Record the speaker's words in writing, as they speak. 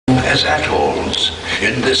as atolls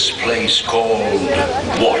in this place called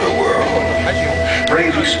Waterworld.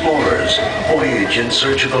 Brave explorers voyage in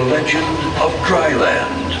search of the legend of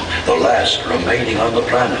Dryland, the last remaining on the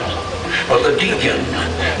planet. But the Deacon,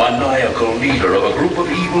 maniacal leader of a group of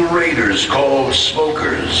evil raiders called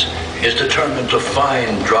Smokers, is determined to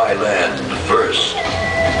find Dryland first.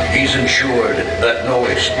 He's ensured that no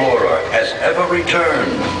explorer has ever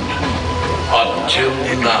returned until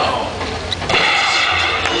now.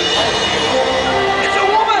 It's a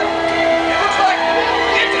woman! It looks like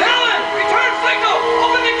it's Helen! Return signal!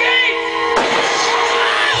 Open the gate!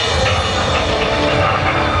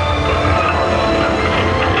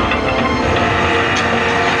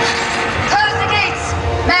 Close the gates!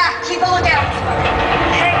 Mac, keep a lookout!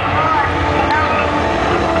 Hey, on.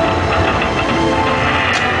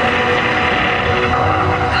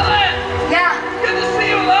 Helen! Yeah, Good to see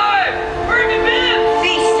you alive! Where have you been?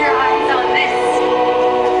 feast your eyes on this.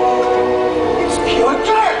 It's pure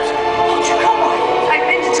dirt! How'd you come by? I've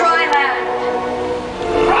been to Dryland.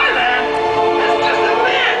 Thailand? That's just a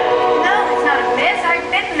myth! No, it's not a myth. I've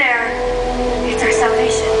been there. It's our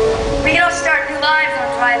salvation. We can all start new lives on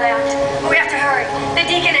Dryland. But we have to hurry. The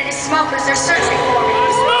Deacon and his smokers are searching for me.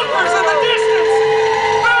 The smokers in the distance!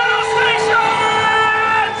 Battle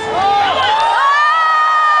stations!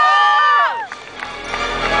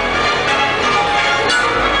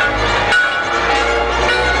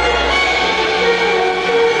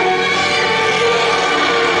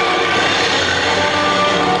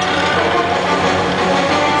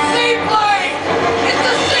 Seaplane! It's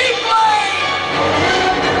a seaplane!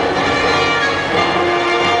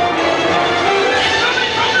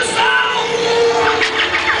 Coming from the south!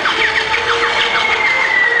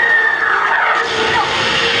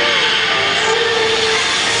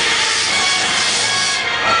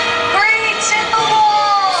 Breach in the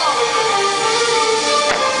wall!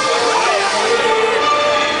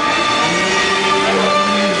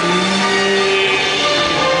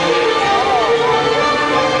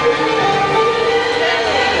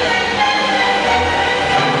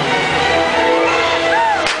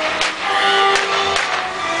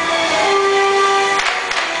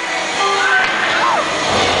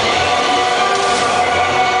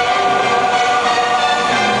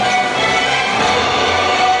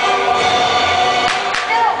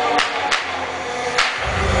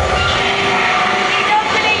 He's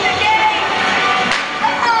opening the gate!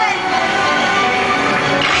 Run!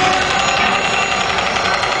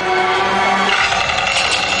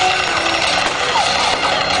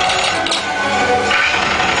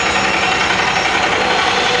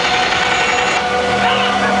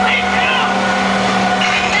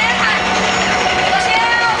 Look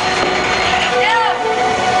out!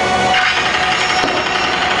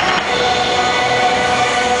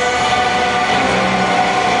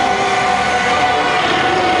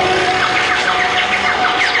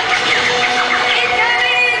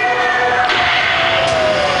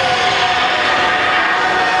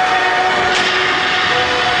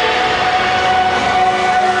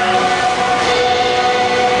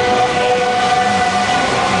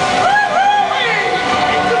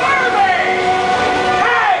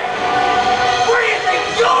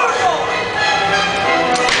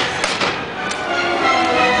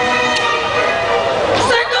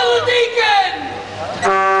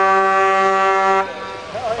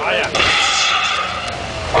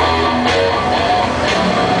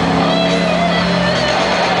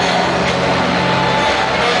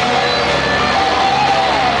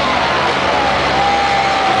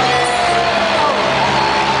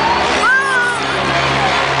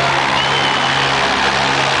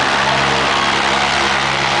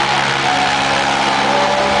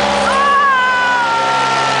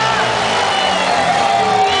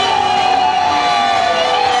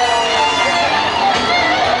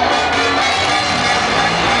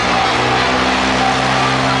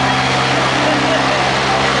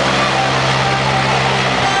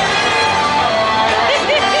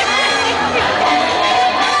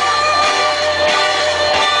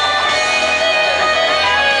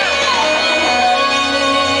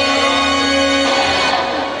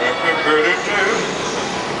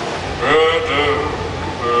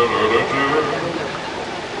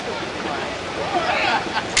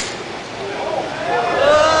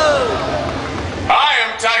 I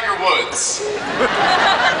am Tiger Woods.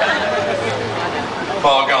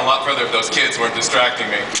 Well, I've gone a lot further if those kids weren't distracting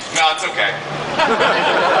me. No, it's okay.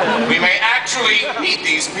 We may actually meet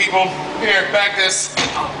these people. Here, back this.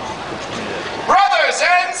 Brothers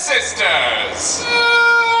and sisters!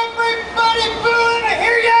 Everybody booing, I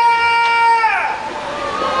hear ya!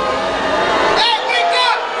 Hey, wake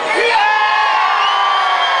up! Yeah!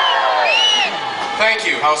 Thank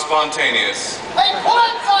you. How spontaneous. Hey,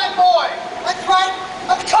 quiet time, boy! That's right,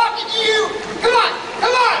 I'm talking to you! Come on,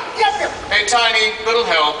 get here! Hey, Tiny, little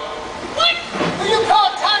help. What? Who you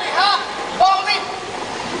call Tiny, huh? Follow me?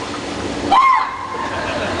 Ah!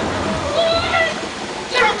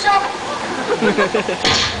 Get him, Chop!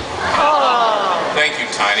 Thank you,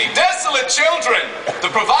 Tiny. Desolate children!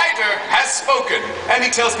 The provider has spoken, and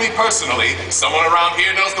he tells me personally, someone around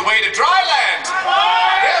here knows the way to Dryland!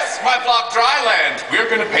 Yes, my block Dryland. We're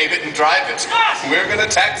gonna pave it and drive it. We're gonna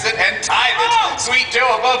tax it and tithe it. Sweet Joe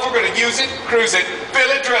above, we're gonna use it, cruise it,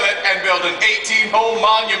 fill it, drill it, and build an 18-hole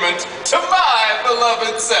monument to my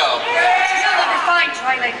beloved self. You'll never find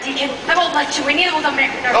Dryland, Deacon. I won't let you in. Neither will the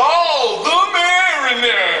mariner. Oh, the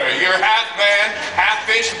mariner! Your half-man,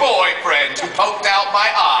 half-fish boyfriend who poked out my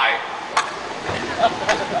eye.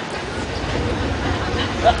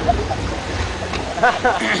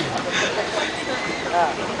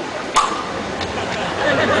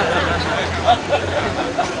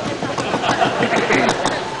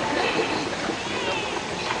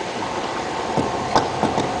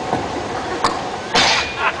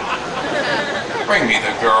 Bring me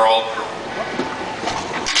the girl.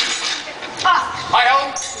 Hi,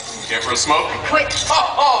 Helen. Care for a smoke? Quit.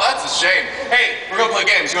 Oh, that's a shame. Hey, we're gonna play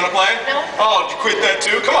games. You wanna play? No. Oh, did you quit that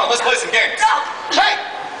too? Come on, let's play some games. No. Hey,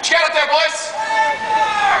 what you got up there, boys?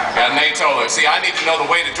 Got an Atoller. See, I need to know the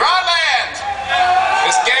way to Dryland.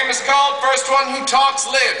 This game is called First One Who Talks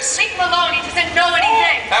Lives. Leave him alone. He doesn't know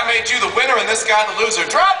anything. That made you the winner and this guy the loser.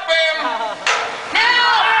 Drop him!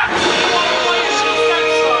 Now!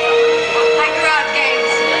 I grew out of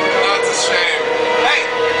games. That's a shame. Hey,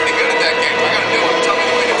 you're pretty good at that game. I got a new one. Tell me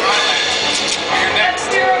the way to Dryland. You're next.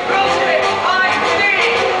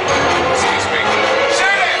 Excuse me.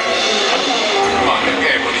 Shoot him! Come on, good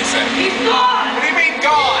game. What do you say? He's gone! What do you mean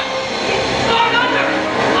gone? He's gone under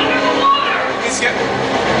the water! He's got...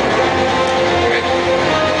 Wait.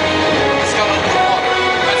 He's gone under the water.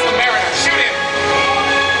 That's the mariner. Shoot him!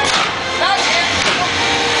 Not yet!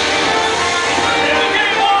 They're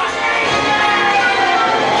getting lost!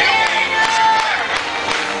 You mean shoot the mariner.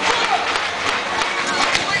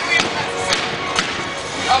 Completely unnecessary.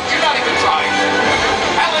 Oh, you're not even trying.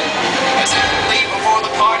 Helen, is it leave before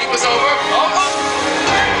the party was over? Oh, oh.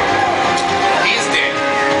 He's dead.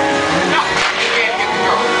 No, you can't get the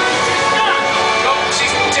girl. No,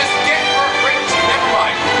 she's just dead for a break. Never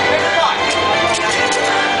mind. Never mind.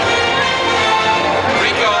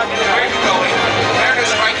 Rico, where are you going?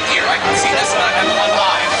 Mariner's right here. I can see this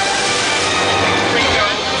alive. Rico.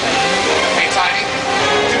 Hey, Tiny.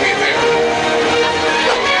 Do me a favor.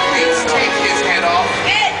 Please take his head off.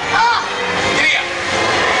 Get up! Giddy up.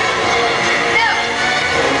 No!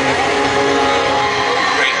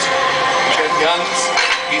 Great. He's got guns.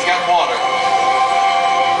 He's got water.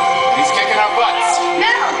 He's kicking our butts.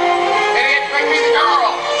 No! Idiot, bring me the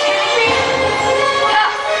girl. Kidding me?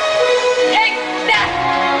 Ah. Take that!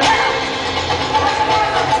 Ah.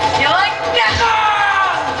 You like that?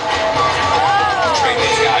 Train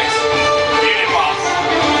these guys. Get it, boss.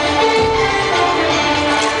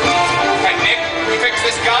 Hey, Nick, you fix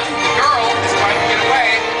this gun? The girl is trying to get away.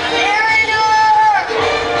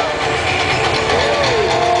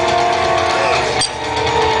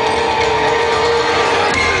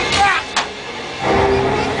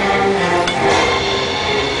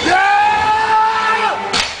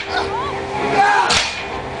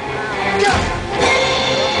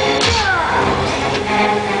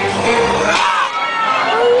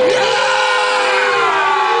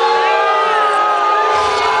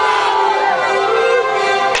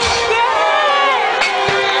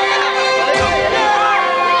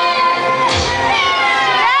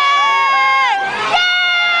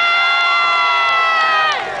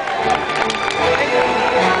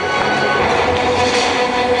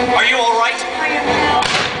 Are you all right?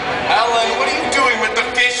 Alan, what are you doing with the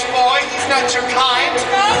fish, boy? He's not your kind.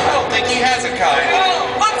 I don't think he has a kind.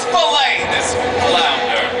 Let's fillet this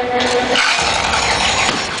flounder.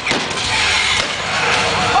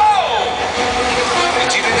 Oh!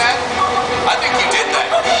 Did you do that? I think you did that.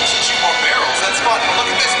 You should shoot more barrels. That's fun. But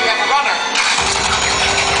look at this. We have a runner.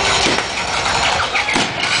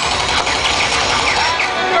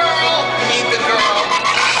 Girl! Meet the girl.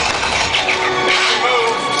 Make the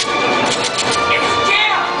move. It's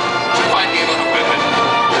Jim! Find me a little weapon.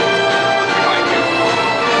 Behind you.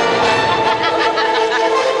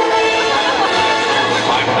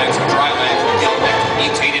 My plans for Dryland. Ill-necked,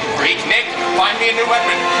 mutated freak. Nick, find me a new weapon.